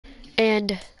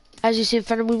And as you see in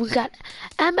front of me, we got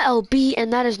MLB,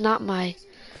 and that is not my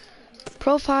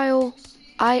profile.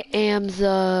 I am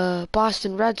the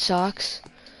Boston Red Sox,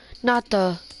 not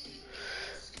the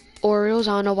Orioles.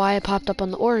 I don't know why it popped up on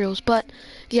the Orioles, but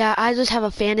yeah, I just have a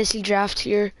fantasy draft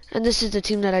here, and this is the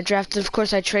team that I drafted. Of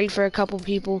course, I trade for a couple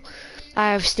people.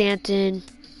 I have Stanton.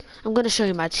 I'm going to show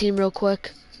you my team real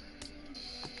quick.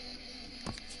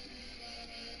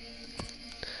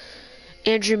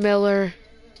 Andrew Miller,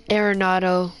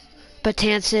 Arenado,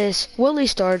 Betances, Willie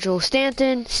Stargell,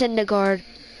 Stanton, Syndergaard,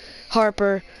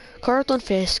 Harper, Carlton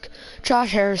Fisk,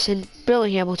 Josh Harrison,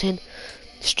 Billy Hamilton,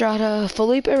 Strata,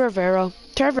 Felipe Rivero,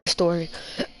 Trevor Story.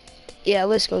 Yeah,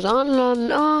 list goes on and on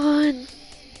and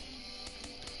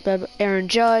on. Aaron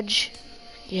Judge.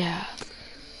 Yeah.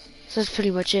 So that's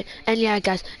pretty much it. And yeah,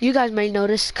 guys, you guys may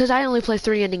notice, because I only play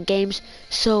 3-inning games,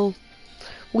 so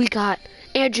we got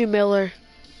Andrew Miller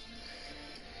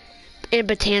and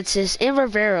Betances and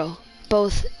Rivero,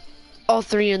 all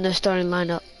three in the starting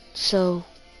lineup. So,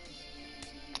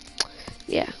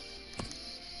 yeah.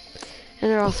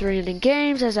 And they're all 3-inning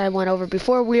games, as I went over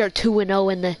before. We are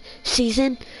 2-0 in the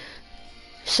season.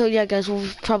 So yeah, guys,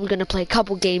 we're probably going to play a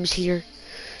couple games here.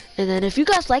 And then if you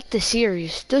guys like the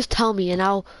series, just tell me, and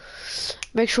I'll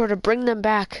make sure to bring them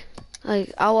back.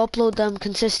 Like, I'll upload them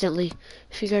consistently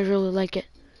if you guys really like it.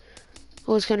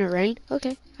 Oh, it's going to rain?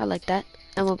 Okay, I like that.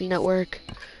 MLB Network.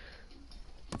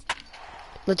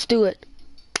 Let's do it.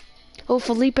 Oh,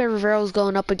 Felipe Rivero's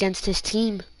going up against his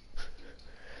team,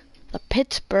 the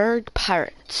Pittsburgh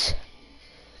Pirates.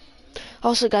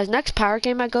 Also, guys, next Pirate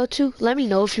game I go to, let me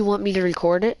know if you want me to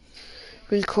record it.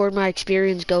 Record my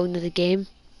experience going to the game,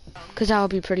 because that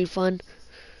would be pretty fun.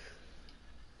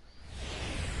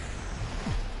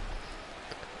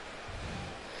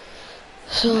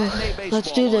 So,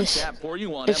 let's do this.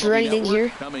 It's raining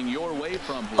here.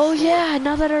 Oh yeah,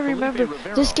 now that I remember,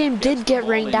 this game did get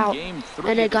rained out,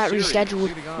 and it got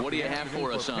rescheduled.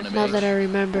 Now that I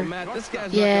remember.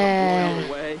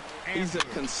 Yeah.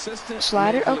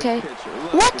 Slider? Okay.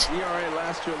 What?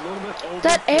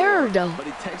 That error though.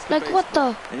 Like what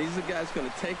the?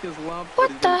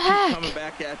 What the heck?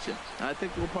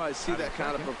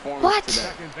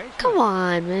 What? Come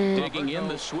on, man.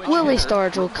 Willie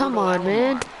Stargell, come on,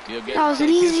 man. That was an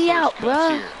easy out,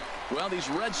 bruh.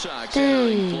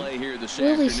 Dang.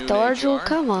 Willie Stargell,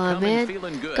 come on, man.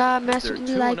 God mess with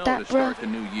me like that, bruh.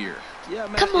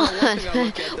 Come on,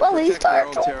 man. Willie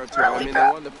Stargell, really,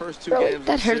 bro? Really?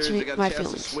 That hurts me, my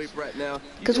feelings.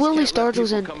 Because Willie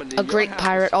Stargell's a great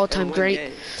Pirate, all-time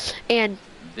great, and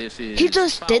he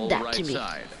just did that to me.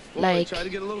 Like,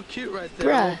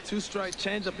 bruh,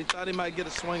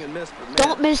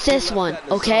 don't miss this one,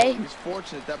 okay?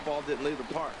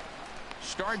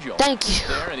 Thank you.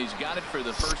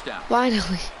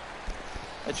 Finally.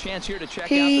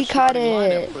 He caught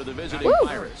it. Woo.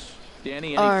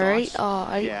 Alright,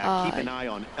 yeah, keep an eye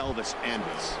on Elvis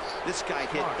Andrus. This guy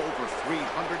hit over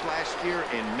 300 last year,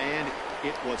 and man,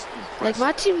 it was impressive. Like,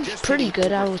 my team's pretty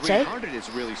good, I would say.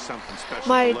 Really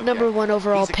my number 1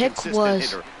 overall pick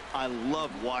was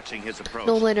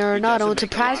Nolan Arenado, and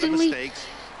surprisingly,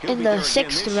 in the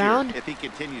 6th round,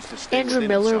 Andrew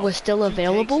Miller was still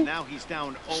available.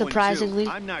 Surprisingly,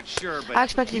 I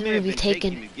expected him to be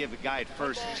taken.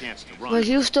 But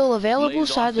he was still available,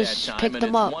 so I just picked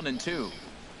him up.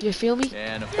 You feel me?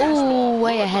 Oh,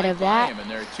 way ahead of that.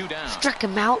 Struck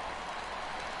him out.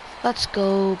 Let's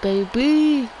go,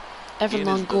 baby. Evan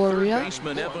Longoria.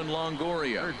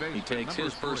 He takes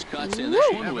his first cuts in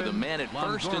this one with a man at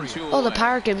first and 2 away. Oh, the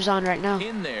Pirate game's on right now.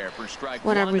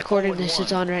 When I'm recording this,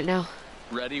 it's on right now.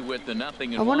 Ready with the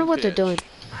nothing. I wonder what they're doing.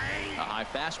 A high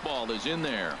fastball is in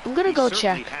there. I'm gonna go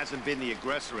check. Hasn't been the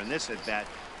aggressor in this at bat.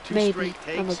 Maybe.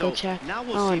 I'm gonna go check. I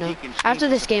don't know. After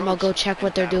this game, I'll go check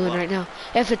what they're doing right now.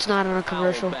 If it's not on a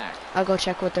commercial, I'll go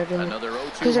check what they're doing.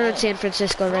 Because they're in San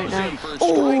Francisco right now.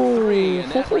 Oh!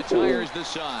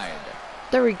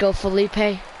 There we go,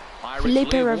 Felipe.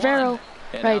 Felipe Rivero.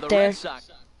 Right there.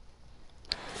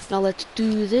 Now let's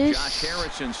do this.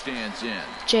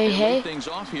 Jay Hay.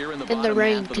 In the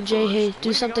rain. Can Jay Hay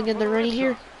do something in the rain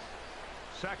here?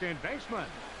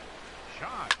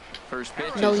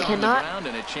 No, he cannot.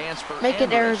 Make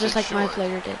an error just like my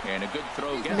player did.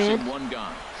 Man,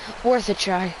 worth a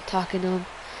try talking to him.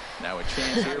 Now a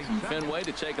chance here from Fenway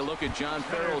to take a look at John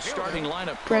Farrell's starting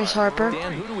lineup. Bryce Harper.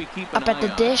 Dan, who do we keep an Up at the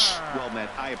eye on? dish. Well, Matt,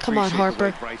 I Come on, appreciate the way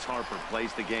Harper. Bryce Harper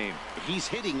plays the game. He's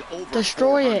hitting over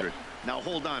Destroy 400. it. Now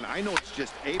hold on, I know it's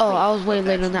just April. Oh, I was way but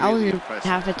late on that's that. I wasn't really even impressive.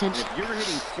 half attention. If you're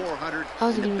hitting 400 I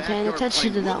wasn't in the even paying backyard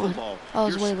attention to playing that one. wiffle ball, I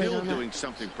was you're way late still on that. doing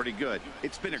something pretty good.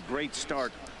 It's been a great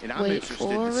start, and I'm Wait interested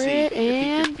for to see it, if he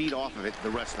can and feed off of it the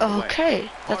rest of the way. okay,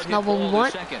 that's Hard not hit what we ball to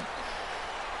want. second.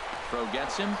 Throw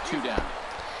gets him, 2 down.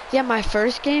 Yeah, my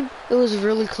first game, it was a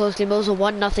really close game. It was a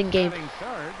 1-0 game,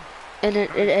 and it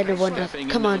ended 1-0.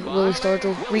 Come on, Willie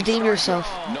Stargell, redeem yourself.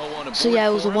 No one aboard So yeah,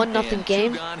 it was a for him, 1-0 and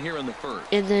game, 2 gone here in the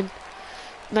first. and then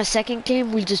my second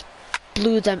game, we just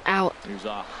blew them out. There's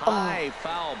a high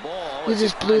foul ball. We as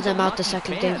just it blew finds a them out the lucky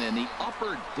second fan game. in the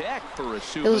upper deck for a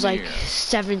It was like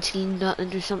souvenir.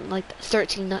 17-0 or something like that,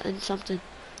 13-0 something.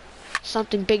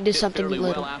 Something big to Hit something fairly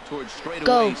little. well out towards straightaway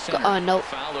Go. center. Nope.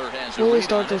 Fowler has a Willie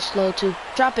read on Stargell it, slow too.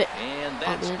 Drop it. and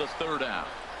that's man. the 3rd out.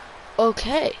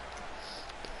 Okay.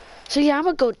 So yeah, I'm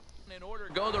gonna go In order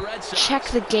go the Red Sox. check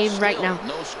the game right Still now.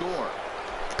 No score.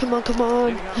 Come on, come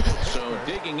on. So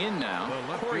digging in now,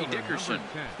 Corey Dickerson.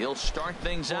 He'll start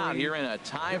things out here in a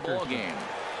tie ball game.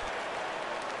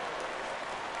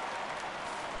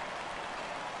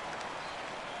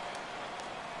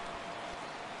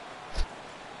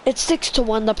 It's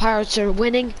 6-1. The Pirates are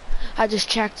winning. I just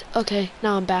checked. Okay,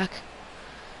 now I'm back.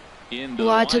 Into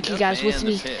Well, the I took you windup guys with and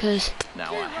me the pitch. because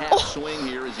Now a half swing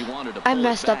here as he wanted to I pull it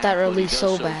messed up back, that but he release does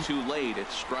so bad. Too late.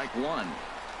 It's strike 1.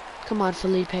 come on,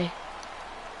 Felipe.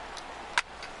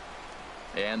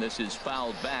 And this is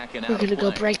fouled back and We're out of gonna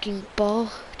go play. breaking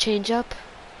ball, change up.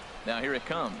 Now here it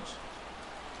comes.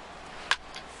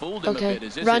 Fooled him a Okay, bit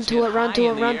as this run is to hit it, run high to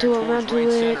in it, the run air to it, towards run to right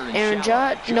it. center and Aaron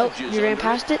shallow. Judge. Nope, Judge is you ran under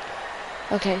past it.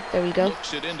 Okay, there we go.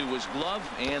 Looks it into his glove,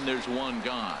 and there's one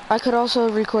gone. I could also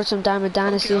record some Diamond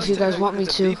Dynasty if you guys want me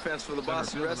to. Defense for the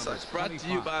Boston Red Sox, brought to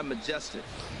you by Majestic.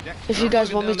 If you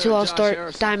guys want me to, I'll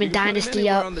start Diamond Dynasty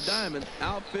up. On the diamond,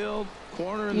 outfield,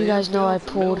 corner, in You the guys know I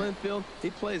infield, middle pulled. infield, he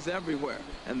plays everywhere,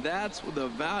 and that's the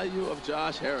value of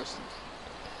Josh Harrison.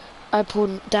 I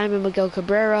pulled Diamond Miguel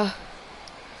Cabrera.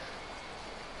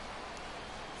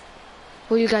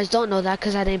 Well, you guys don't know that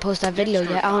because I didn't post that video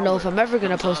yet. I don't know if I'm ever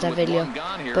gonna post that video,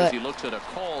 but he looks at a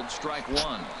called strike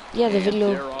 1. yeah, the And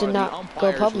video there did are not the go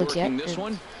umpires public yet. working This and-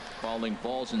 one, calling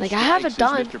balls and Like I have it strikes is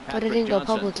done, Mr. but it Patrick didn't go Johnson.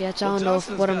 public yet, so I Well, don't know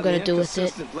Johnson's what I'm got gonna the do with it.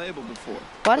 inconsistent label before, Why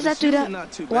but does that it's do usually that?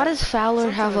 not too Why bad. does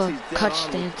Fowler have Sometimes a he's dead cut on with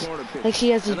stance? corner pitch, Like he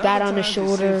has his and bat other on his times he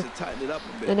seems shoulder to tighten it up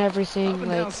a bit. and everything. Up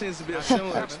and down Like seems to be a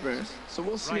similar experience, so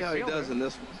we'll see how he does in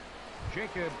this one.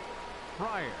 Jacob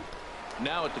Pryor.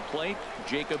 Now at the plate,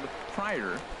 Jacob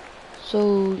Pryor.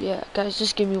 so, yeah, guys,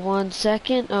 just give me 1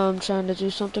 second. I'm trying to do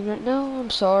something right now.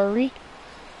 I'm sorry.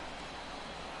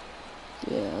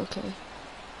 Yeah, okay.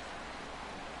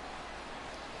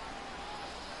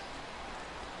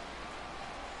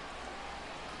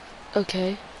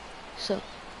 Okay, so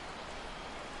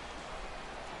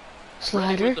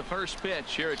slider With the first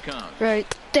pitch, here it comes. right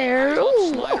there. Tough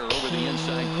Ooh, slider over the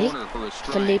inside okay. corner for a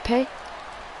strike. Felipe,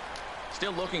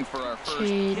 Still looking for our first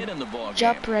Change hit in the ball game.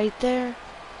 jump right there.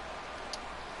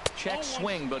 Check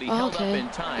swing, but he Oh, held up okay, in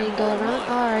time. didn't go around.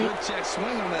 All right. Good check swing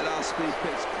on that off-speed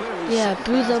pitch. Clearly Yeah, set the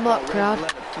brew them up, fastball, crowd.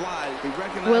 let it fly. He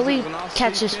recognized Willie, it was an off-speed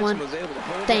catch this pitch one. and was able to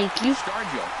hold it. Thank you.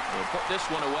 Stargell will put this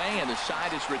one away, and the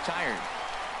side is retired.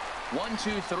 1,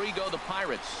 2, 3 go the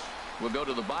Pirates. We'll go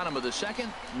to the bottom of the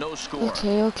second. No score.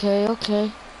 Okay, okay,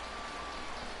 okay.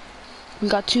 We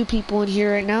got 2 people in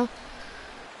here right now.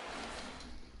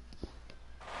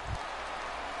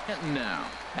 And now,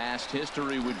 past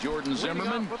history with Jordan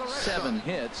Zimmerman, 7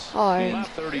 hits. All right. in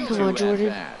 32 Come on, Jordan.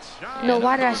 at-bats. No, And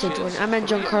why did I those say hits, Jordan? I meant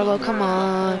 3 of Giancarlo. them Come were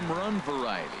on. home run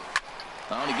variety.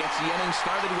 Oh, and he gets the inning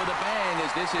started with a bang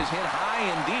as this is hit high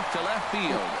and deep to left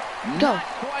field. Go. Not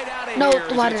quite out of No, here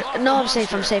as water. it's off No, the I'm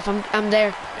safe. I'm monster. safe. I'm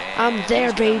there. I'm And there,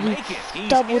 he's gonna baby. make it. He's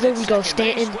Double. in There at we go, second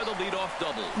base Stanton. with a leadoff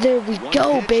double. There we One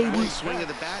go, pitch, baby. one swing of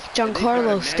the bat, and they've got Giancarlo a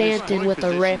man in Stanton scoring with a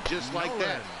position rip. Just like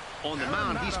that. On the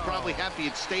mound, he's probably happy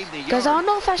it stayed in the yard. Guys, I don't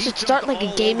know if I He should jumped start like all a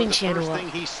over gaming the channel first up. thing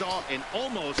he saw and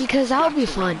almost Because that would got be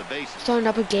to fun. around the bases. Starting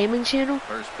up a gaming channel.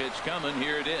 First pitch coming.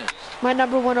 Here it is. My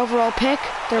 #1 overall pick.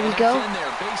 There we And go. it's in there.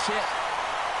 Base hit.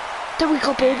 There we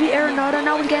go, baby. And the Arenado.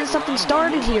 Now we're getting go-ahead something run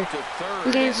started will move here. up to third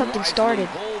We're getting and something wisely started.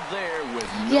 hold there with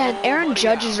Yeah, and Aaron nobody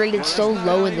Judge out. is rated so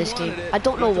low in this game. I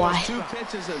don't know why. Two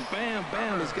pitches and bam,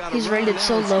 bam, he's got a He's runner rated now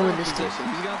so in low scoring in this game.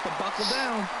 position. He's got the buckle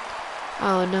down. I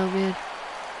don't know, man.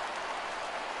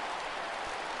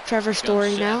 Trevor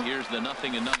Story now. Here's the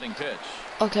 0-0 pitch.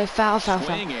 Okay, foul.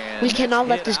 We cannot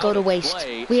let this go to waste.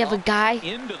 We have a guy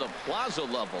into the plaza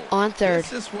level. on third.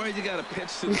 This is where you gotta pitch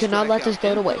to We the cannot let this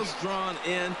go to strikeout. waste. Infield's drawn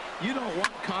in. You don't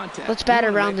want contact. Let's bat You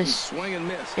wanna around make this them swing and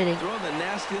miss. inning. Throw the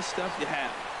nastiest stuff you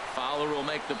have. Fowler will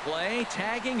make the play.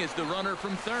 Tagging is the runner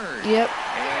from third. Yep.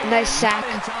 Nice sack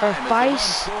And or in time as the run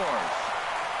vice. scores.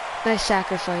 Nice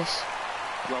sacrifice.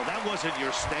 Well, that wasn't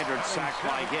your standard sac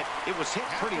fly hit. It was hit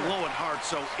pretty low and hard,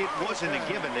 so it wasn't a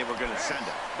given they were going to send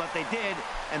it. But they did,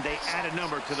 and they add a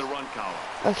number to the run column.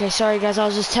 Okay, sorry guys, I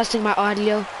was just testing my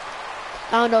audio.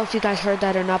 I don't know if you guys heard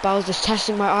that or not, but I was just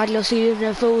testing my audio, seeing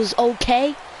if it was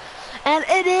okay. And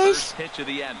it is. First pitch of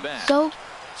the at-bat. So,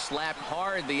 Slap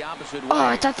hard the opposite way. oh,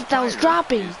 I thought that was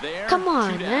dropping. Come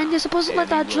on, man, you're supposed to let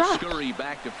that drop. Scurry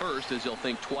back to first as he'll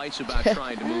think twice about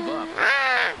trying to move up.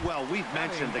 Well, we've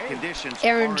mentioned the conditions.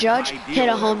 Aaron aren't Judge ideal hit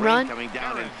a with home the rain run. coming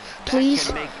down, and that Please,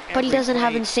 can make but he every doesn't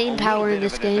have play insane a power little in bit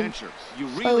this of an game. adventure. You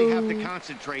really have to Oh.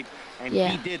 concentrate, and Yeah.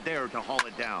 he did there to haul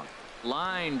it down.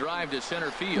 Line drive to center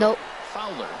field. Nope.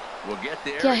 Fowler will get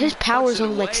there. Yeah, his He power's puts it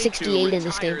only like away 68 to in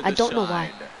this game. retire I the don't know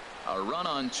why. side. A run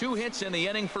on 2 hits in the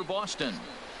inning for Boston.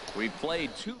 We've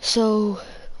played 2. So,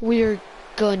 we're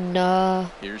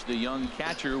gonna Here's the young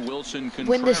catcher, Wilson Contreras.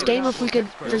 win this game. If we could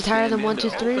retire them 1, 2,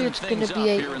 3, Open it's gonna things be up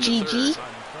a here in the GG. third.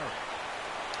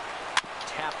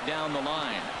 Tap down the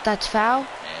line. That's foul.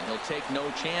 And he'll take no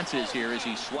chances here as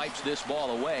he swipes this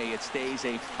ball away. It stays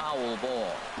a foul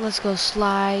ball. Let's go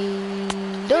Setting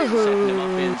him up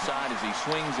slider. inside as he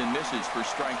swings and misses for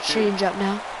strike 2. Change up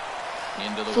now.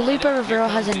 Into the Felipe windup. Rivero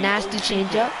Here has a comes the nasty 0-2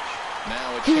 changeup. pitch.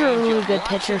 Now He's a really changeup good locks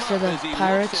pitcher him for up the as he looks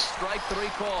Pirates. at strike 3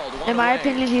 called. One In my away.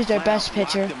 opinion, he's their Flat best out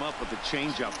pitcher. locked him up with a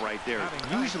changeup right there.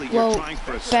 Usually you're Well, trying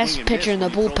for a best swing and pitcher in the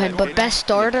miss when you throw bullpen, that but pitch. best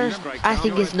starter, And if he strikes I out,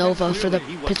 think is Nova for the clearly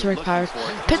he wasn't Pittsburgh looking Pirates. for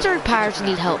it. Pittsburgh Pirates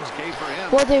need help.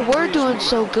 Well, they were doing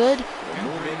so good.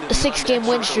 A 6-game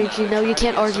win streak, you know, you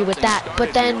can't argue with that.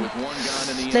 But then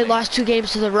they lost 2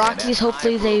 games to the Rockies.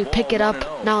 Hopefully they pick it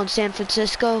up now in San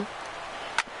Francisco.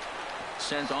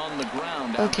 Sent on the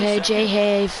ground. Out Okay, to Jay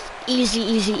second. Have. Easy.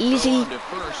 Throw on to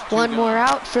first, 2 One more gone.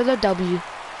 out for the W.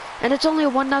 And it's only a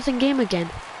 1-0 game again.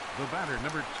 The batter,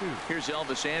 number 2. Here's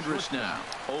Elvis Andrus now.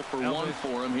 0 for 1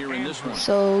 for him here in this one.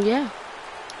 So, yeah.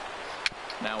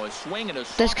 Now a swing and a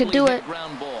This could softly do hit it.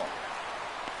 ground ball.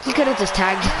 He could have just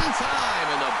tagged. In time,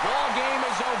 and the ball game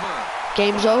is over.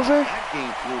 Game's over. That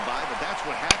game flew by, but that's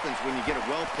what happens when you get a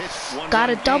well-pitched one-run Got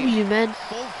a game. W, man.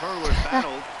 Both hurlers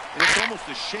battled, and it's almost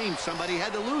a shame somebody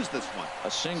had to lose this one.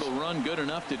 A single run good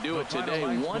enough to do it today.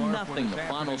 1-0 the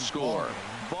final score.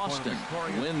 Boston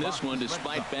win this one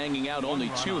despite banging out only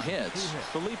 2 hits.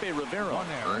 Felipe Rivero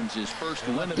earns his first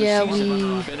win of the Yeah,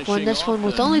 season. we finishing won this off one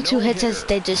with the only 2 hits, as no-hitter,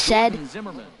 they just said. Jordan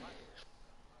Zimmerman.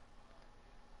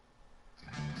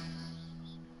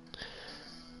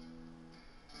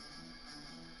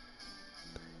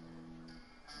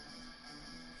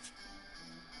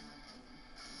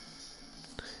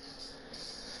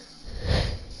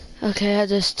 Okay, I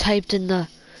just typed in the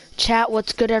chat,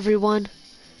 what's good, everyone?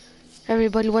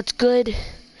 Everybody, what's good?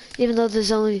 Even though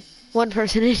there's only 1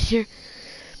 person in here.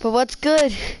 But what's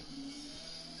good?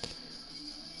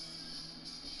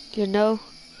 You know?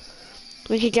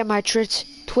 We could get my Twitch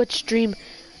stream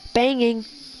banging.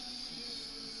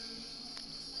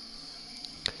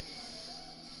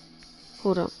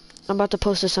 Hold on. I'm about to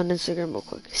post this on Instagram real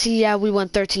quick. See, yeah, we won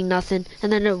 13-0.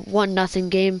 And then a 1-0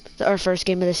 game, our first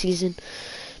game of the season.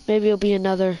 Maybe it'll be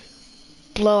another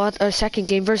blowout, our second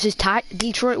game versus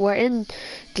Detroit. We're in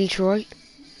Detroit.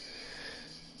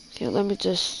 Okay, let me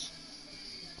just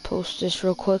post this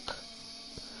real quick.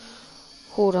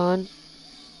 Hold on.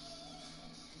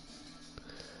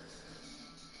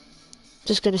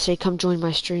 Just gonna say, come join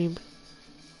my stream.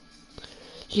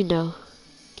 You know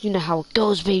how it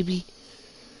goes, baby.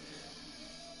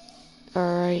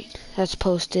 Alright, that's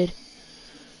posted.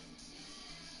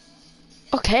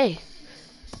 Okay.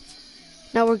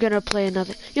 Now we're gonna play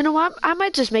another. You know what? I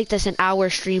might just make this an hour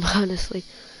stream, honestly.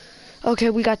 Okay,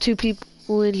 we got 2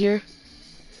 people in here.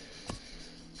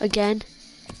 Again.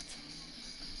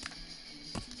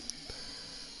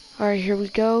 Alright, here we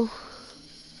go.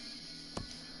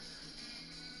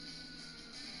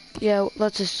 Yeah,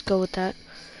 let's just go with that.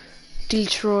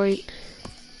 Detroit.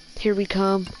 Here we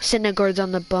come. Syndergaard's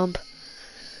on the bump.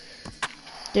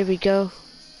 There we go.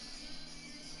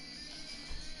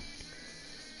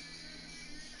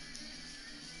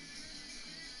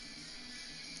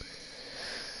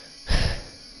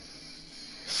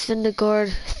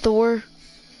 Syndergaard, Thor,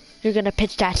 you're gonna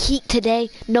pitch that heat today.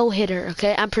 No hitter,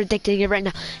 okay? I'm predicting it right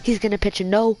now. He's gonna pitch a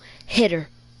no hitter.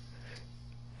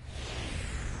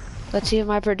 Let's see if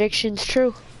my prediction's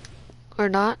true. Or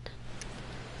not.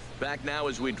 Back now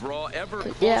as we draw ever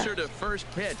closer to first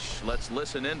pitch. Let's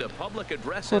listen into public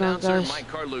address announcer Mike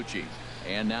Carlucci.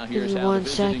 And now here's how the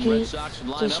visiting Red Sox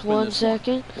line Just up one in this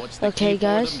second. one. What's the Okay, key for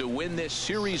guys. them to win this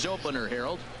series opener,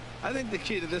 Harold? I think the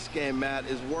key to this game, Matt,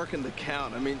 is working the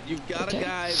count. I mean, you've got a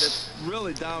guy that's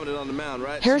really dominant on the mound,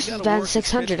 right? Harrison's down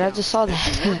 600. I just saw that.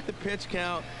 If you work the pitch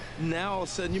count, now all of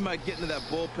a sudden you might get into that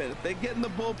bullpen. If they get in the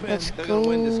bullpen, they're going to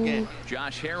win this game.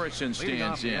 Josh Harrison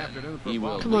stands in. He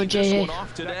will Come on, lead this J.A. one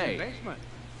off today.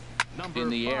 In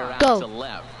the air out Go. to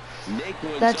left.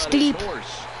 Naquin's That's on deep. his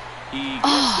horse. He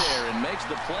gets there and makes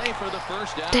the play for the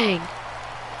first down. Dang.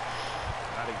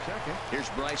 Here's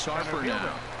Bryce Harper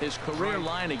now. His career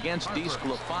line against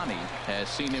DeSclafani has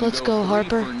seen him Let's go go,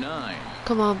 Harper. 3 for 9.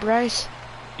 Come on, Bryce.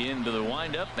 Into the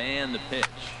windup and the pitch.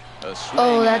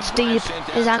 Oh, that's deep.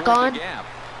 Is that gone?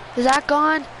 Is that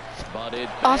gone?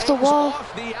 Off the wall.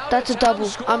 That's a double.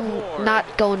 I'm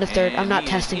not going to third. I'm not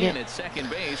testing it.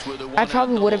 I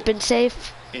probably would have been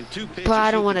safe, but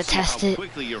I don't want to test it.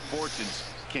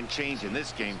 Can change in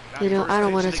this game. You know, I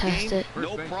don't want to test it.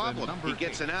 No problem. He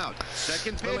gets an out.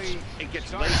 Second pitch, it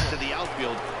gets laced to the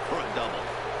outfield for a double.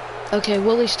 Okay,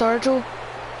 Willie Stargell.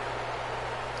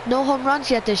 No home runs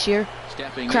yet this year.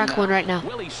 Crack one right now.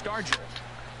 Willie Stargell.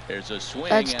 There's a swing.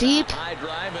 That's deep. A high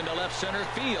drive into left center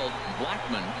field.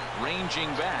 Blackman ranging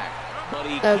back. But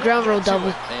he Ground rule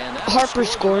double. Harper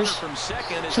scores.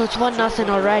 So it's 1-0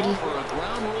 already.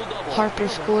 Harper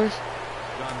scores.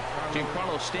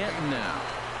 Giancarlo Stanton now.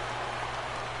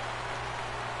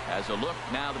 Has a look,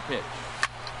 now the pitch.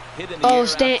 Oh,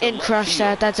 Stanton crushed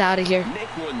that. That's out of here.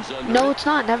 No, it's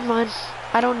not. Never mind.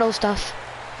 I don't know stuff.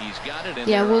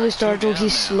 Yeah, Willie Stargell,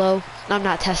 he's slow. I'm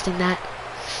not testing that.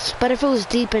 But if it was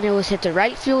deep and it was hit the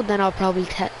right field, then I'll probably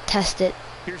test it.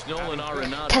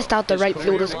 Test out the right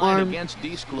fielder's arm.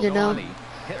 You know?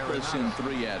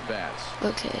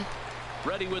 Okay.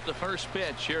 Ready with the first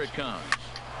pitch. Here it comes.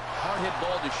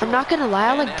 I'm not gonna lie,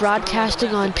 I like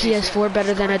broadcasting on PS4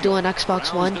 better than I do on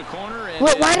Xbox One.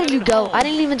 What? Why did you go? I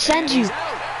didn't even send you.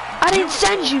 I didn't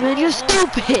send you, man. You're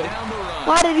stupid.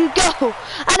 Why did you go?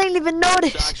 I didn't even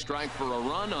notice.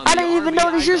 I didn't even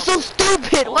notice. You're so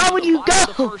stupid. Why would you go?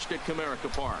 Willie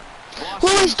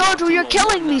Stargell, you're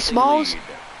killing me, Smalls.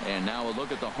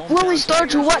 Willie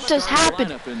Stargell, what just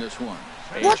happened?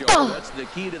 What the?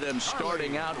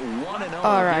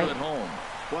 All right.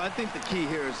 Well, I think the key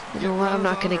here is you know what? I'm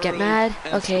not gonna get mad.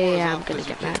 Okay, yeah, I'm gonna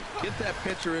get mad. Get that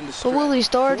pitcher into but Willie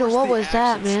Stargell, what was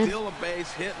that, man?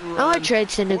 I want to trade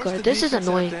Syndergaard. This is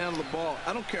annoying.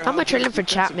 I'm gonna trade him for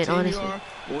Chapman, honestly.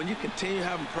 When you continue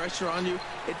having pressure on you,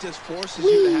 it just forces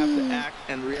you to have to act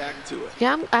and react to it.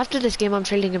 Yeah, after this game, I'm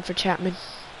trading him for Chapman.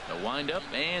 The windup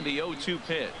and the 0-2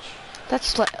 pitch.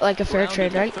 That's like a fair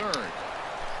trade, right?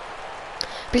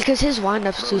 Because his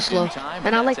windup's too slow,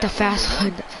 and I like the fast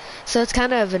windup. So it's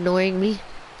kind of annoying me.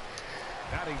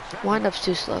 Windup's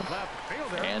too slow.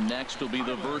 And next will be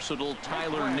the versatile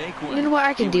Tyler Naquin. You know what?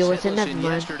 I can deal with it. Never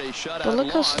mind. But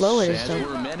look how slow it is,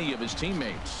 though. Many of his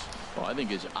teammates. Well, I think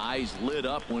his eyes lit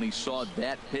up when he saw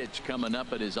that pitch coming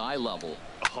up at his eye level.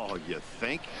 Oh, you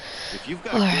think? If you've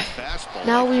got a good fastball,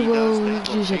 now like we will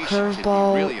does, use a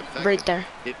curveball really right there.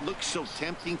 It looks so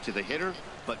tempting to the hitter,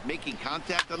 but making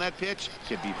contact on that pitch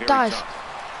can be very Dive.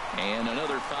 tough. And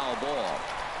another foul ball.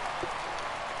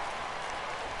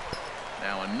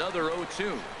 Now another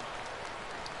 0-2.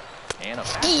 And a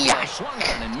fastball swung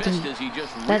on and missed as he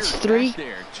just That's 3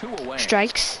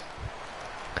 strikes.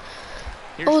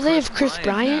 Oh, they have Chris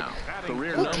Bryant?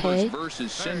 Career Okay. numbers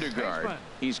versus Syndergaard.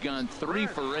 He's gone 3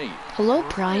 for 8. Hello,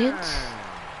 Bryant.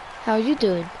 How you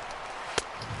doing?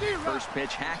 First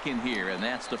pitch hack in here, and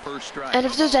that's the first strike. And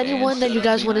if there's anyone that you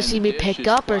guys want to see me pick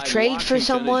up or trade for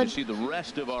someone,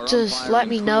 just let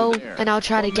me know, and I'll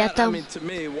try to get them. I mean, to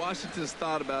me, Washington's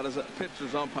thought about as a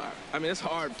pitcher's umpire. I mean, it's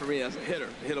hard for me as a hitter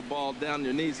to hit a ball down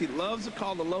your knees. He loves to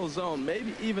call the low zone,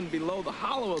 maybe even below the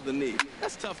hollow of the knee.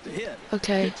 That's tough to hit.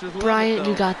 Okay, Bryant,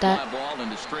 you got that.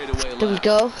 There we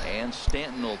go.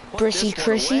 Brissy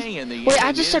Chrissy. Wait,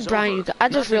 I just said Bryant. You got, I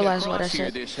just realized what I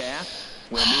said.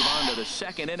 We'll move on to the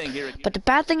second inning here. But the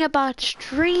bad thing about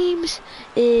streams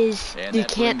is you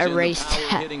can't erase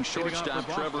that. Hitting shortstop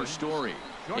Trevor Story.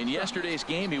 In yesterday's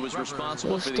game, he was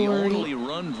responsible for the only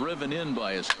run driven in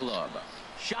by his club.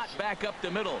 Shot back up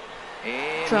the middle.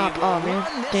 And drop. Oh man,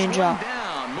 dang drop.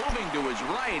 Down, moving to his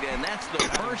right, and that's the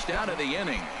first out of the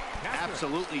inning.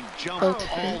 Absolutely jumped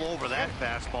all over that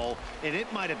fastball, and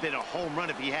it might have been a home run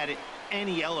if he had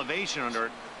any elevation under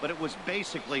it, but it was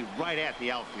basically right at the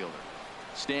outfielder.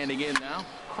 Standing in now,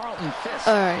 Carlton Fisk.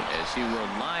 All right. As he will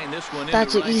line this one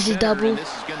That's into an easy right center, double. and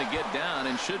this is going to get down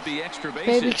and should be extra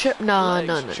bases. Maybe triple. No, Legs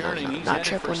no, no, no, churning. no. He's Not headed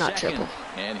triple, for not second, triple.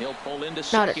 and he'll pull into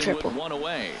Not a second triple. with one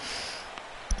away.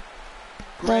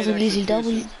 That was an easy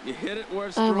double. You hit it where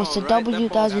it's That was a thrown, W.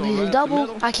 That That was ball's an easy going right up the double.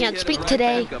 middle. I can't He hit it speak right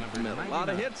today. back up the middle. A lot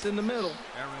of hits in the middle.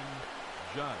 Aaron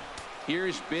Judge.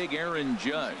 Here's big Aaron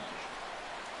Judge.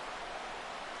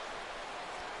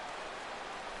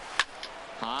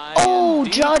 High Oh, and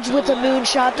deep Judge to with a left.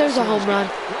 moonshot. There's a home run.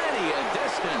 Plenty of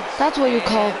distance. That's what you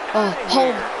call a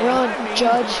home run,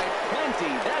 Judge.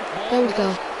 There we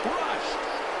go.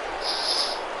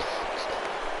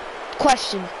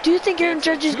 Question: do you think Aaron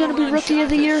Judge is going to be Rookie of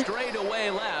the Year? Straight away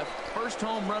left. First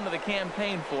home run of the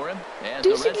campaign for him. Do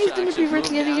you think he's going to be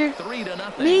Rookie of the Year?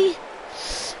 Me?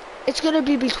 It's going to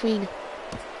be between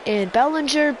and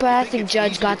Bellinger, but I think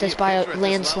Judge got this by a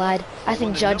landslide. I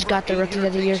think Judge got the Rookie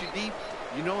of the Year.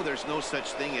 You know there's no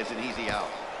such thing as an easy out.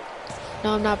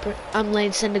 No, I'm not. I'm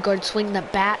letting Syndergaard swing the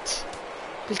bat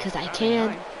because I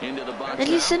can. Into the box And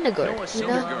he's now. Syndergaard, Noah you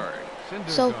know? Syndergaard.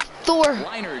 So Thor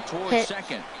Liner towards hit.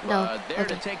 second. No, There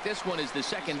to okay. take this one is the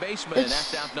second baseman, and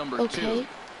that's out number Okay. 2.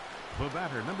 The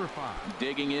batter, number 5.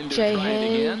 Digging in to Jay try it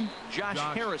Hay. again. Josh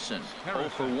Harrison. 0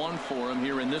 for 1 for him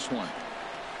here in this one.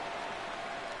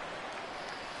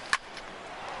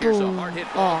 Here's a Boom. hard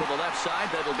hit ball Oh. to the left side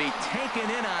that'll be taken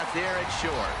in out there at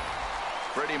short.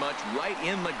 Pretty much right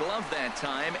in the glove that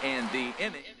time, and the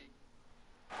inning.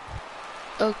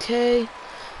 Okay.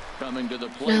 Coming to the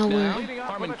plate Now now, we're-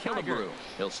 Harmon Killebrew.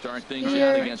 He'll start things Here.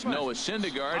 out against Noah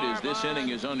Syndergaard as this inning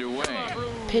is underway.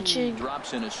 Pitching.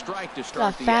 Drops in a strike to Got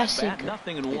start the fast at-bat, sinker.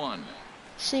 nothing in 1.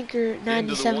 Sinker, Into the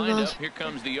 97 miles. windup, here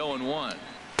comes the 0-1.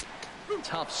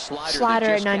 Tough slider, Slider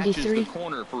that at just catches 93. the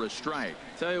corner for a strike.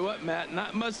 Tell you what, Matt,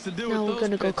 not much to do Now with we're those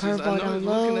gonna go pitches. curveball I know down he's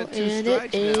looking low, at 2 and it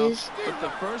strikes now, is but the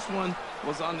first one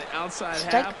was on the outside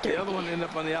strike half. 3. The other one ended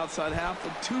up on the outside half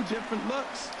with 2 different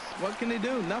looks. What can he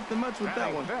do? Nothing much with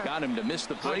that one. Got him to miss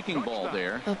the breaking ball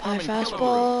there. Up high Harmon fastball.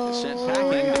 Killebrew is sent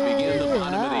packing to begin the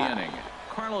bottom of the Yeah. inning.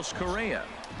 Carlos Correa.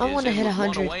 I is want to in hit with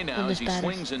 100 one away now on this as he batter.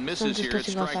 swings and So I'm misses just here at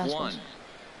pitching off strike fastballs. 1.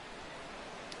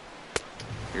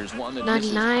 Here's one that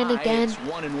 99 misses high. again. It's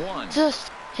 1-1.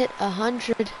 Just hit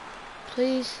 100,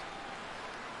 please.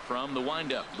 From the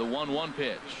windup, the 1-1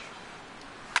 pitch.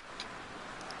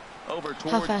 Over How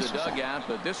towards fast the was that? dugout,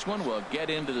 but this one will get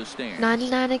into the stand.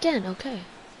 99 again, okay.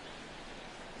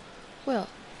 Well,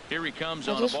 Here he comes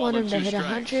I on a just ball want and him to 2 hit strikes.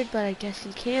 100, but I guess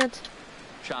he can't.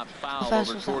 Chop How foul fast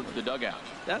over was that? towards the dugout.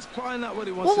 That's probably not what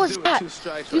he wants What to was do that? with 2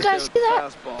 strikes You right guys there see with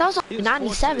that? the fastball. That was He only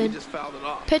was fortunate 97. He just fouled it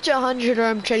off. Pitch 100 or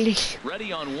I'm trading.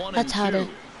 Ready on 1 That's and how 2.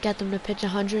 to get them to pitch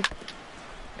 100.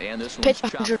 And this pitch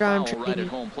one's chopped 100 foul arm right trading. at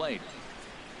home plate.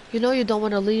 You know you don't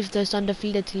want to leave this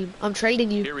undefeated team. I'm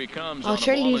trading you. Here he comes I'll on a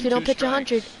trade ball you if and you don't 2 pitch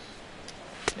 100.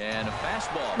 strikes. And a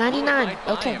fastball. 99. Right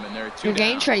by Okay. him, and there are 2 You're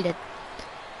getting down. traded.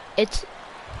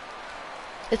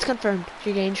 It's confirmed.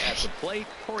 You're getting At the traded. plate,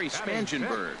 Corey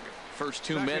Spangenberg. First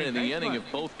 2 men in the inning have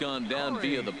both gone down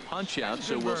via the punch-out,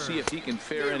 so we'll see if he can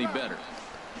fare any better.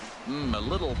 A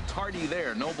little tardy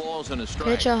there. No balls and a strike.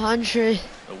 Pitch 100.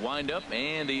 The windup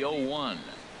and the 0-1.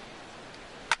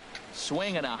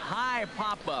 Swinging a high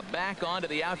pop-up back onto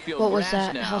the outfield What was grass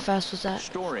that? now. How fast was that?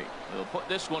 Story will put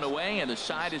this one away, and the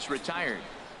side is retired.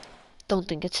 Don't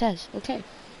think it says. Okay.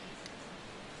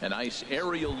 A nice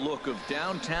aerial look of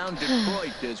downtown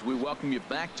Detroit as we welcome you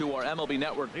back to our MLB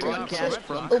Network broadcast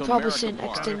from We'll probably see an Comerica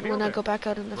Park. extent when I go back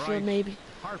out in the field, maybe.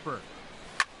 Harper.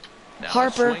 Now a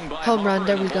Harper, swing by home run, Harper,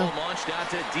 there and we the go. ball launched out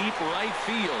to deep right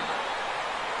field.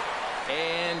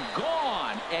 And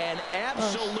gone. An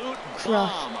absolute crushed.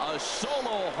 bomb. A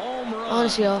solo home run.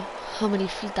 Honestly, how many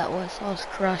feet that was. I was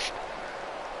crushed.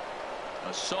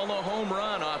 A solo home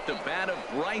run off the bat of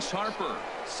Bryce Harper.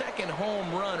 Second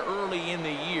home run early in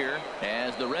the year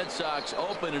as the Red Sox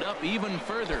open it up even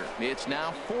further. It's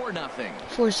now 4-0.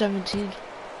 417.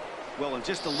 Well, in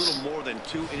just a little more than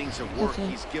 2 innings of work, Okay.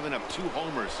 he's given up 2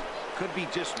 homers. Could be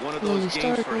just one of Really those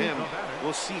games for started. him.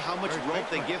 We'll see how much rope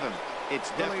they give him. It's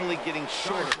definitely getting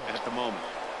shorter at the moment.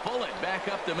 Pull it back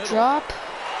up the middle. Drop.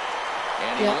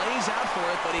 And he Yep. lays out for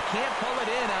it, but he can't pull it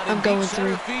in out in I'm deep going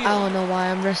center through. field. I don't know why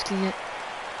I'm risking it.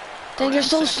 Dang, you're Around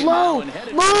so second now slow. and headed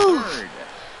to Move. third.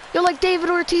 You're like David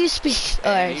Ortiz speed.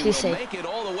 All right, And he he's will safe. make it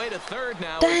all the way to third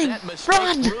now. Dang, as that mistake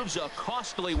run. proves a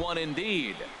costly one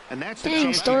indeed. And that's the Dang,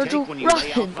 chance you Stargell, take when you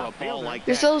lay out run. for a ball like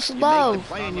You're that. so You slow. make the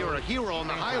play and you're a hero on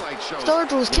the highlight shows.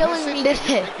 Stargell's You killing miss it me and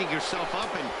today. You're picking yourself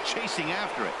up and chasing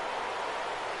after it.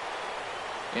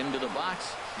 Into the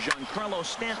box, Giancarlo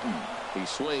Stanton. He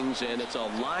swings, and it's a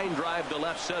line drive to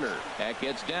left center. That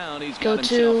gets down. He's Go got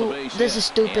himself to. a base This hit. is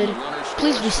stupid. And the runner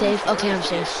Please scores be safe. from Okay, I'm first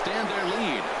to safe. extend their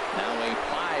lead. Now a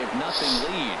 5-0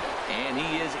 lead. And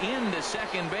he is into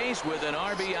second base with an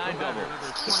RBI double.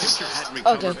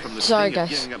 Okay, sorry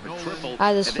guys.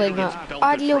 I just played my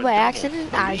audio by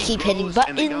accident. I keep hitting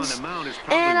buttons,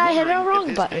 and I hit a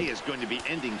wrong button.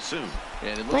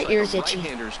 My ears itchy.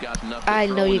 I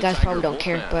know you guys probably don't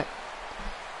care, but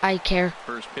I care.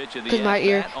 Because my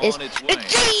ear is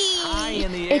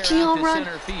itchy! Itchy home run!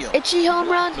 Itchy home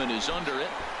run!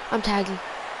 I'm tagging.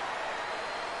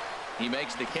 He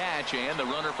makes the catch, and the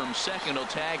runner from second will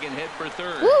tag and hit for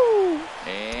third. Woo!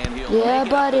 And he'll Yeah, make it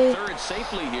buddy. up to third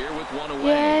safely here with one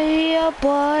away. Yeah,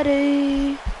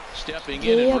 buddy. Stepping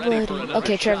in Yeah, and ready buddy. for another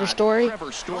Okay, Trevor shot. Story.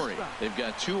 Trevor Story. They've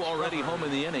got 2 already home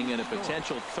in the inning and a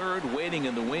potential third waiting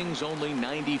in the wings only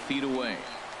 90 feet away.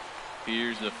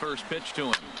 Here's the first pitch to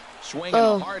him. Swinging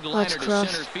a hard liner to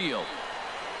center field.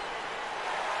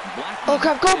 Oh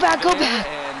crap, go back, go back.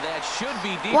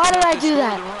 Why did I do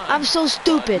that? I'm so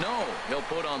stupid.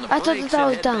 I thought that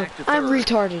was down. I'm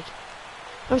retarded.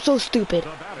 I'm so stupid.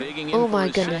 Oh my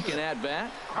goodness.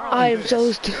 I am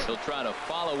so stupid.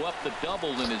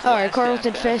 Alright,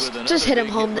 Carlton Fisk. Just hit him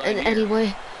home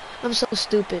anyway. I'm so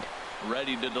stupid.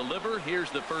 Ready to deliver.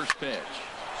 Here's the first pitch.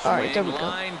 Alright, there we go.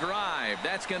 Line drive.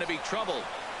 That's going to be trouble.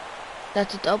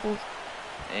 That's a double.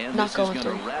 And Not this going is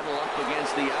through. Rattle up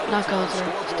against the Not going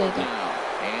through. Stay there. Now.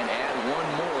 And add one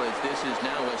more as this is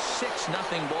now a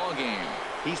 6-0 ball game.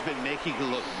 He's been making it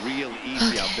look real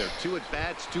easy out there. 2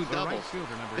 at-bats, 2 doubles.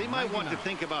 They might want to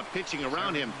think about pitching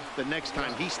around him the next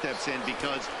time he steps in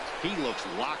because he looks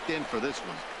locked in for this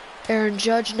one. Aaron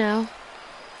Judge now.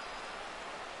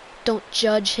 Don't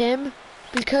judge him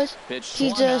because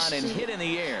he just.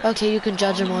 Okay, you can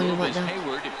judge him all you want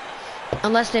now.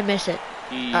 Unless they miss it.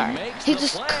 Alright. He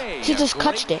just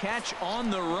catched it.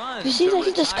 You see that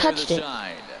he just catched it.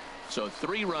 So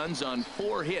 3 runs on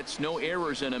 4 hits, no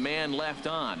errors, and a man left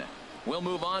on. We'll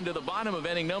move on to the bottom of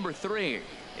inning number 3.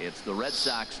 It's the Red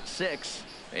Sox 6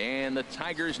 and the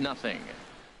Tigers nothing.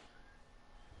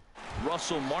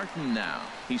 Russell Martin now.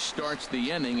 He starts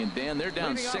the inning, and Dan, they're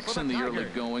down 6 in the early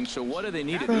going. So what do they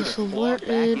need to do to claw back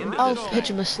into I'll this pitch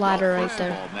him a slider right there.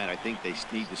 Man, I think they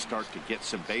need to start to get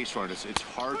some base runners. It's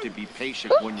hard to be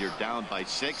patient when you're down by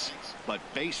 6, but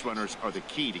base runners are the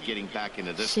key to getting back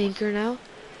into this Sinker now.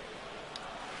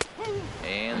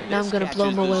 And now I'm going to blow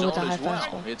him away with a high well.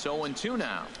 fastball. It's 0-2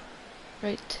 now.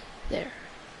 Right there.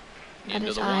 And Into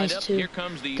his the eyes windup. too Here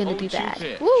comes the gonna be 0-2 bad.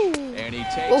 pitch. Woo! And he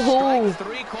takes strike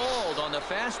 3 called on the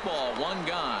fastball. 1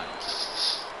 gone.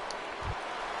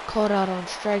 Called out on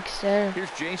strikes there. Here's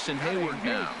Jason Hayward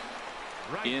now.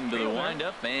 Into the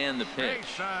windup and the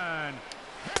pitch.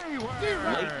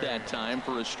 Late that time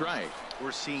for a strike.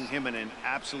 We're seeing him in an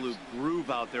absolute groove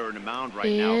out there in the mound right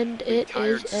and now. It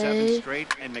is 7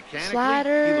 straight, and mechanically,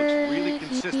 slider. he looks really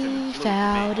consistent. He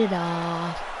fouled it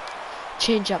off.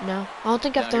 Change up now. I don't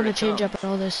think I've thrown a change up in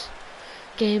all this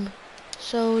game.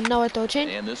 So now I throw a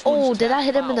change. Oh, did I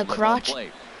hit him in the crotch?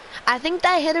 I think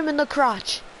that hit him in the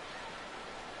crotch.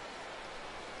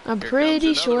 I'm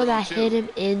pretty sure that hit him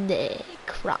in the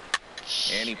crotch.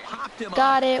 And he popped him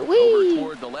Got up it. over Whee!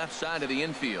 toward the left side of the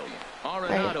infield.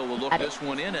 Arenado will look this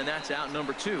one in, and that's out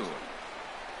number 2.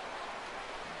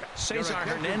 Cesar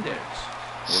Hernandez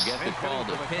will get the call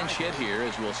to pinch hit here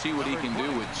as we'll see what he can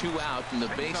do with 2 out and the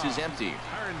base is empty.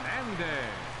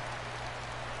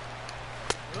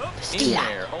 In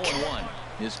there, 0-1.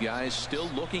 This guy's still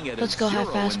looking at a 0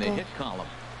 in the hit column.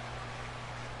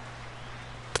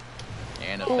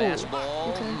 And a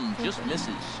fastball just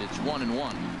misses. It's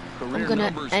 1-1. I'm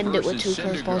gonna end it with 2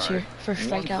 curveballs here. First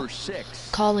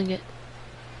strikeout. Calling it.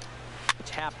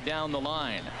 Tap down the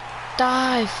line.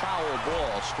 Dive. Foul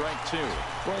ball, strike 2.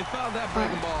 Well, he fouled that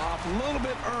breaking ball off a little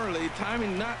bit early.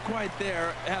 Timing not quite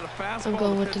there. Had a fastball. I'm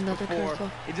going with another before.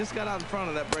 curveball. He just got out in front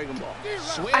of that breaking ball.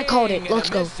 I called it. Let's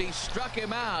go. He struck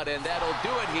him out, and that'll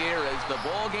do it here as the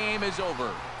ball game is over.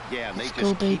 Yeah, and they Let's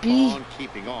just go, keep baby. on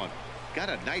keeping on. Got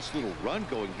a nice little run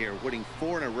going here, winning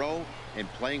 4 in a row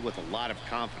and playing with a lot of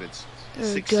confidence.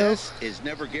 Success is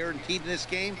never guaranteed in this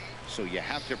game, so you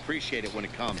have to appreciate it when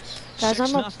it comes. Guys,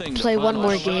 I'm gonna play one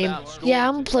more game. Yeah,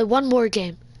 I'm gonna play one more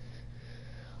game.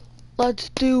 Let's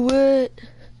do it.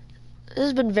 This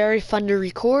has been very fun to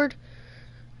record,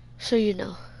 so you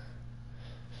know.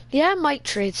 Yeah, I might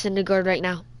trade Syndergaard right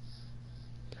now.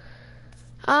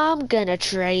 I'm gonna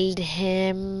trade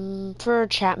him for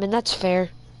Chapman. That's fair.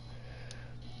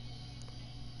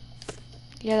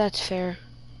 Yeah, that's fair.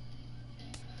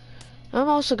 I'm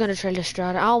also gonna trade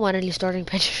Estrada. I don't want any starting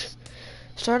pitchers.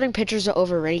 Starting pitchers are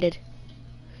overrated.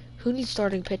 Who needs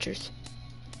starting pitchers?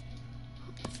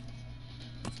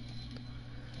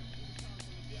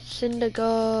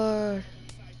 Syndergaard.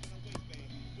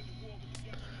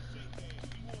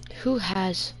 Who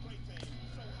has?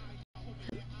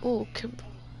 Oh,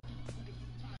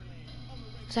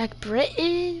 Zach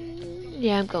Britton.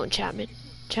 Yeah, I'm going Chapman.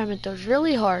 Chapman throws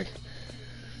really hard.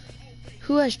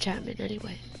 Who has Chapman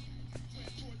anyway?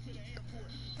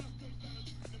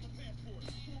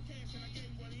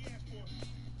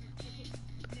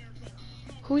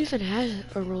 Who even has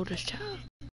a Rodas Chapman?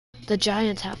 The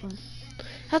Giants have him.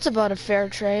 That's about a fair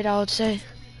trade, I would say.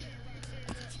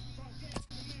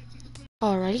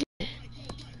 Alright.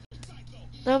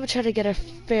 Now I'm gonna try to get a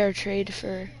fair trade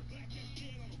for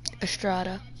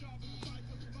Estrada.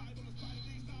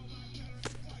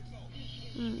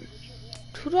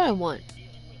 Who do I want?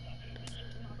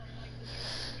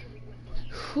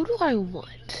 Who do I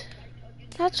want?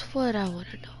 That's what I want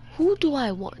to know. Who do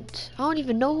I want? I don't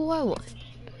even know who I want.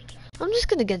 I'm just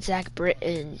gonna get Zach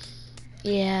Britton.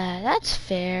 Yeah, that's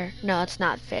fair. No, it's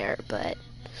not fair, but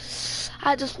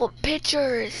I just want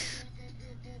pitchers.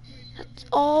 That's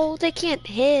all. They can't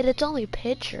hit. It's only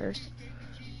pitchers.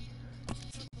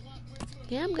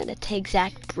 Yeah, I'm gonna take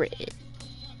Zach Britton.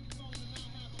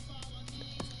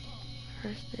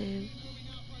 First name.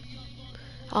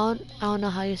 I don't know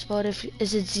how you spell it.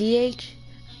 Is it ZH?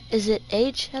 Is it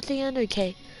H at the end or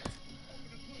K?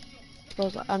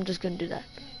 I'm just gonna do that.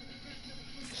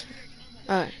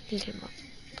 Alright, he came up.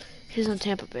 He's on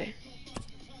Tampa Bay.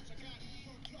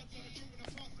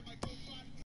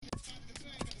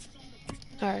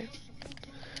 Alright.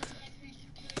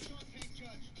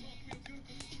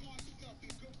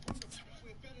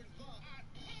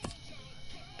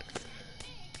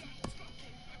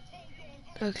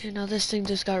 Okay, now this thing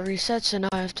just got reset, so now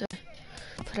I have to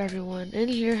put everyone in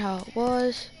here how it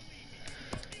was.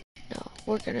 Now,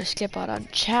 we're gonna skip out on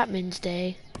Chapman's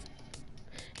day.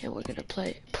 And we're gonna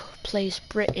place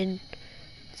Britton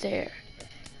there.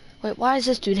 Wait, why is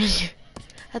this dude in here?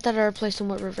 I thought I replaced him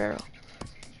with Rivero.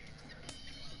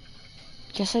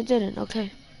 Guess I didn't,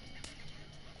 okay.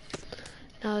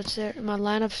 Now it's there. My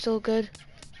lineup's still good.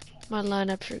 My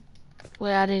lineups are...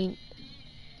 Wait, I didn't...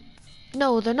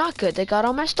 No, they're not good. They got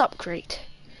all messed up. Great.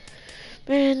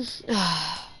 Man.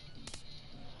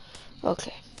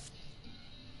 Okay.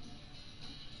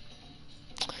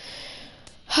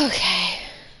 Okay.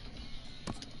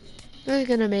 We're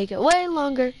gonna make it way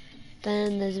longer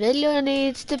than this video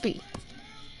needs to be.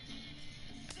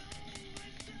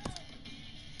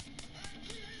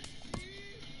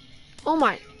 Oh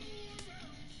my.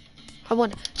 I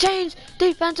want to change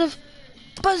defensive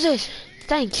position.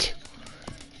 Thank you.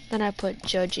 Then I put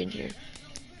Judge in here.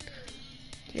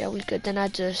 Yeah, we good. Then I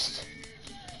just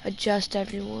adjust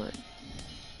everyone.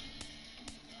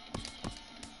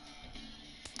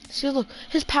 See, look,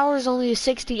 his power is only a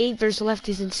 68 versus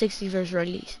lefties and 60 versus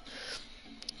righties.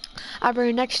 I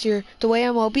bet next year, the way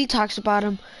MLB talks about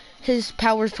him, his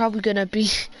power is probably gonna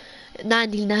be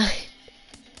 99.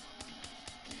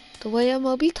 The way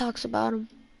MLB talks about him,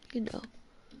 you know.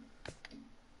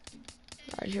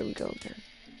 Alright, here we go again.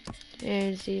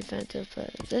 And defensive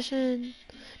position.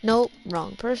 Nope,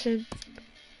 wrong person.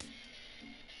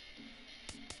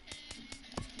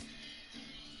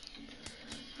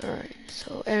 Alright,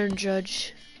 so Aaron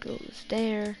Judge goes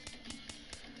there.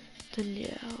 Then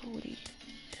yeah,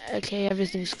 okay,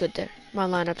 everything's good there. My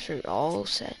lineups are all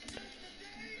set.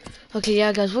 Okay,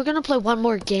 yeah guys, we're gonna play one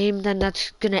more game, then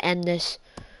that's gonna end this.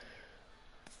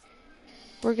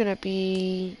 We're gonna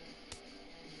be...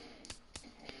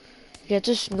 Yeah,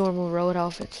 just normal road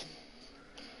outfits.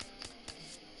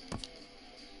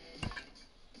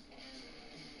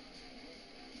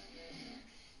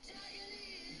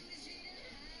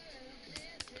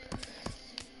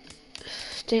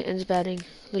 Stanton's batting,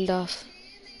 lead off.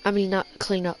 I mean, not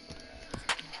clean up.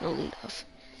 No lead off.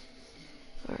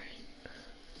 Alright.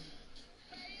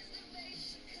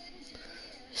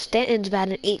 Stanton's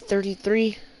batting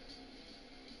 833.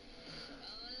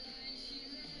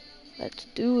 Let's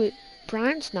do it.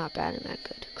 Bryant's not batting that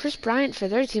good. Chris Bryant for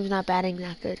their team's not batting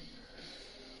that good.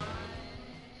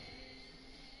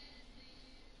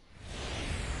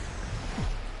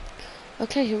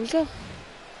 Okay, here we go.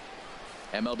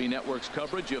 MLB Network's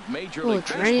coverage of Major League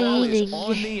Baseball is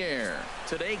on the air.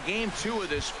 Today, Game 2 of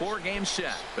this 4-game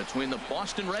set between the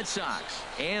Boston Red Sox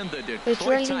and the Detroit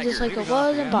Tigers. Just like it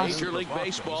was in Boston. Major League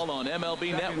Baseball on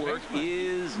MLB Network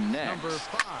is next.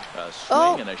 A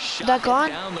swing and a shot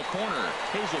down the corner.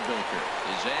 Hazelbaker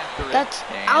is after it. That's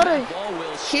out of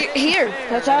here.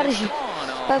 That's out of here.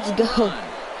 Let's go.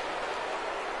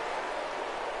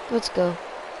 Let's go.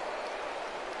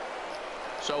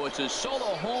 So it's a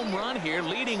solo home run here,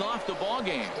 leading off the ball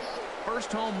game.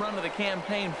 First home run of the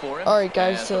campaign for him. All right,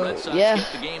 guys. As So the Red Sox yeah,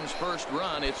 get the game's first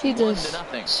run. It's he 1-0.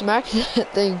 just smacked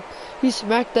that thing. He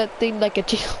smacked that thing like a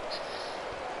chill.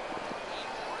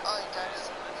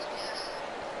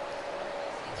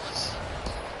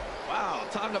 Wow,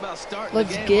 talk about starting Let's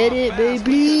the game get off it, fast.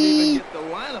 baby. We couldn't even get the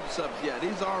lineups up yet.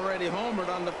 He's already homered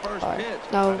on the first All right, pitch.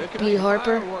 now There could B. be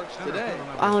Harper. fireworks today.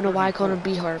 I don't know why I called him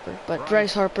B. Harper, but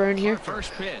Bryce Harper in here.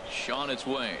 First pitch on its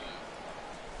way.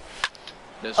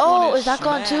 This Oh, one is that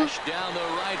gone too? down the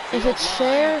right If field it's line.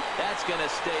 fair, That's going to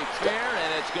stay fair,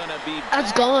 and it's going to be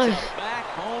that's gone. back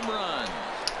home run.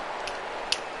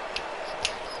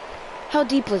 How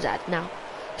deep was that now?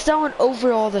 Because that went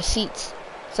over all the seats.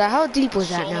 So how deep was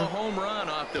that Solo now? home run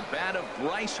off the bat of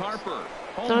Bryce Harper.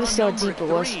 Home Not to run see how number deep it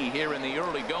was. 3 here in the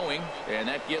early going, and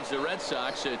that gives the Red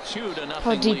Sox a 2-0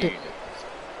 How deep lead. it?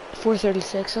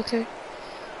 436. Okay.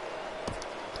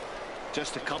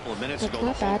 Just a couple of minutes That's ago, the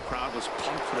not whole bad. crowd was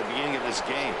pumped for the beginning of this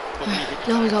game. But when you hit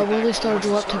Now we got back-to-back Willie homers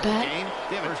Stargell up to start the bat. game,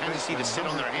 they have a tendency to sit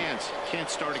on their hands. Can't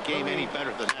start a game any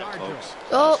better than that, folks.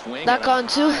 Oh, Swing that and a gone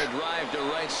too. high drive to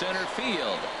right center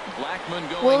field. Blackman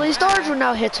going Willie back, Stargell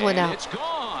now hits one and out. it's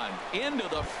gone into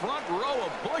the front row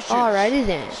of bushes. Alrighty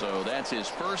then. So that's his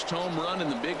first home run in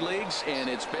the big leagues, and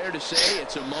it's fair to say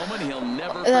it's a moment he'll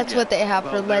never That's forget. what they have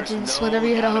for Well, there's legends. no Whenever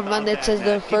you hit a doubt home run, about it says that,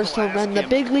 their Matt. People first home run in the ask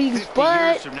big him leagues, 50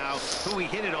 but years from now who he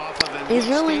hit it off of and it's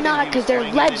what really stadium not he because was they're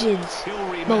playing in. legends, He'll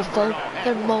remember it mofo. all.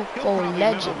 They're He'll mofo probably remember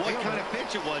legends. what kind of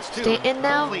pitch it was, too. Stanton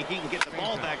now? Hopefully he can get the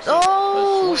ball back.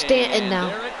 Oh, A swing, Stanton and now.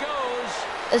 there it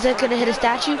goes. Is that gonna hit a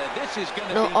Forget statue? about it. This is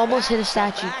gonna No, be almost hit a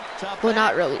back-to-back statue. to Well, not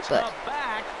back really, to but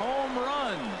back home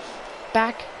runs.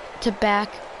 back to back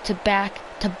to back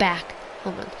to back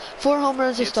home runs. 4 home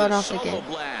runs to It's start a off the solo game.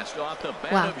 blast off the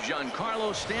bat Wow. of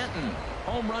Giancarlo Stanton.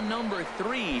 Home run number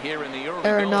 3 here in the early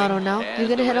Arenado going. now. As You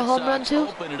gonna the hit a Red home run Sox too?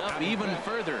 Open it up even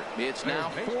further. It's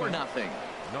now 4-0.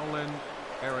 Nolan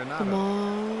Arenado. Come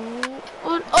on.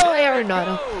 Oh,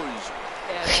 Arenado.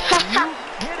 And are you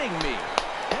kidding me?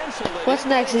 Pencil it What's in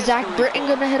next? the Is Zach history Britton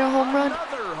book. gonna hit a home run?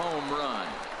 Another home run.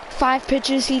 5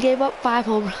 pitches he gave up, 5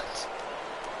 home runs.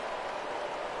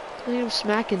 Look at him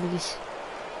smacking these.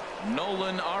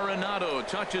 Nolan Arenado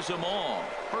touches them all.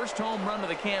 First home run of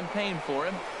the campaign for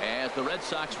him as the Red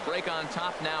Sox break on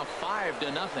top now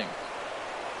 5-0.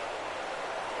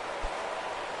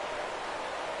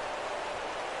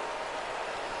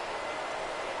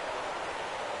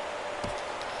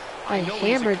 I know he's a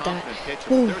hammered that. confident pitcher,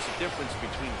 but Ooh. there's a difference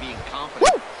between being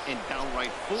confident and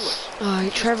downright foolish. Alright, He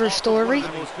just Trevor talked to one Story.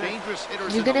 of the most dangerous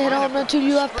hitters You in the gonna hit a home lineup, run too?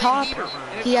 You have straight pop. heater,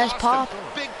 and He it has cost pop. him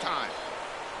big time.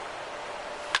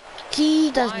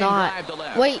 He does Line not. drive to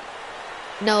left. Wait.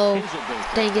 No.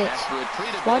 Hazelbaker Dang it. after a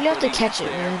treatable Why do you have to footing catch it,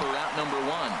 there man? for route number 1.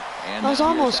 And I was now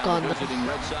almost here's how gone, the though. visiting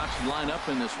Red Sox line up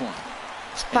in this one.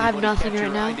 It's Anybody 5-0 catch right your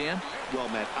now. eye, Dan? Well,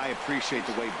 Matt, I appreciate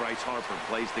the way Bryce Harper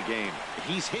plays the game.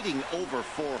 He's hitting over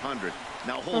 400.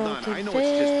 Now, hold on. I know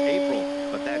it's just April,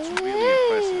 but that's really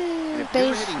impressive. And if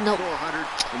you're Base, hitting nope. 400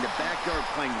 in the backyard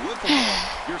playing wiffle ball,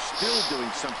 you're still doing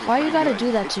something Why you pretty gotta good.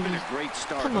 do that It's to been me? a great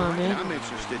start. Come on, man. And I'm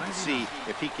interested to see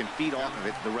if he can feed off of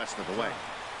it the rest of the way.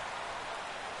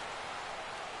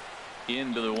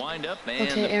 Into the windup and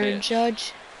Okay, the Aaron pitch.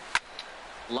 Judge.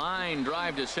 Line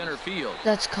drive to center field.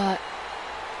 That's caught.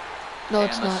 No,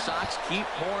 it's and the not. Sox keep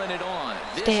pouring it on.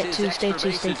 This Stay at is 2, extra stay 2,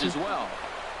 stay bases 2. as well.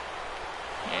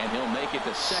 And he'll make it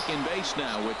to second base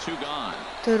now with 2 gone.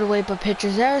 Threw it away, but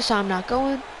pitcher's there, so I'm not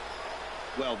going.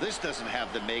 Well, this doesn't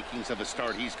have the makings of a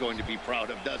start he's going to be proud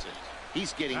of, does it?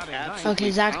 He's getting absolutely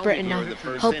Okay, Zach pounded Britton here now. in the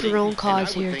first Help inning, your own and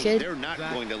cause I would here, think kid. They're not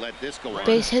going to let this go on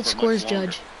Base hit, for much scores longer.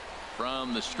 Judge.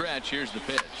 From the stretch, here's the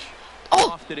pitch.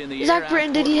 Oh! Lofted in the Zach air Britton,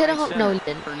 out did he toward hit a right home? No, he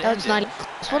center. didn't. That's not even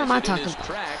Hernandez close. What am I has it in talking his about?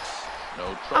 tracks. No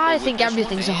trouble I with think this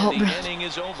everything's one, a home and run. The inning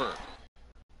is over.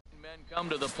 Men come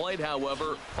to the plate,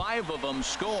 however. 5 of them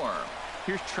score.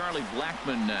 Here's Charlie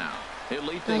Blackman now. He'll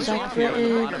lead things Zach off here in the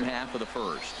Britton. bottom half of the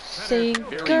first. Very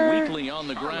Sinker. weakly on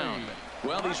the ground.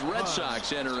 Well, these Red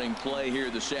Sox entering play here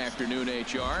this afternoon,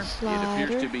 HR. It Slider.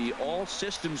 appears to be all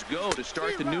systems go to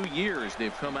start the new year as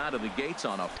they've come out of the gates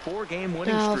on a 4-game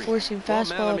winning Now streak. forcing Well, man,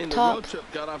 fastball I mean, up the top. road trip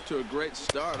got off to a great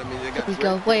start. I mean, they got We great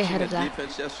go way pitching ahead of and that.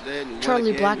 defense yesterday, and you win Charlie a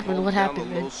game, Blackman, you hold what down happened,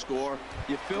 the man? low score.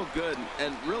 You feel good,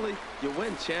 and really, you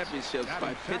win championships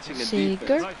by pitching and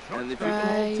Sinker. defense. And if you can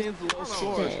hold Right teams to low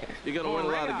scores, there. you're going to win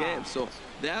a lot of games. So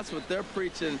that's what they're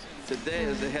preaching today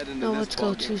as they head into No, this let's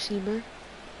go ballgame. two-seamer.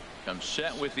 Comes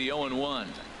set with the 0-1.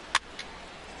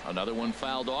 Another one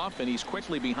fouled off, and he's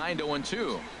quickly behind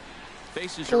 0-2.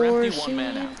 Faces are empty, 1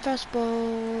 man Four-seam out.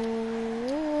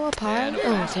 fastball. up high.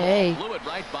 Okay. Blew it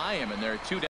right by him, and there are two down.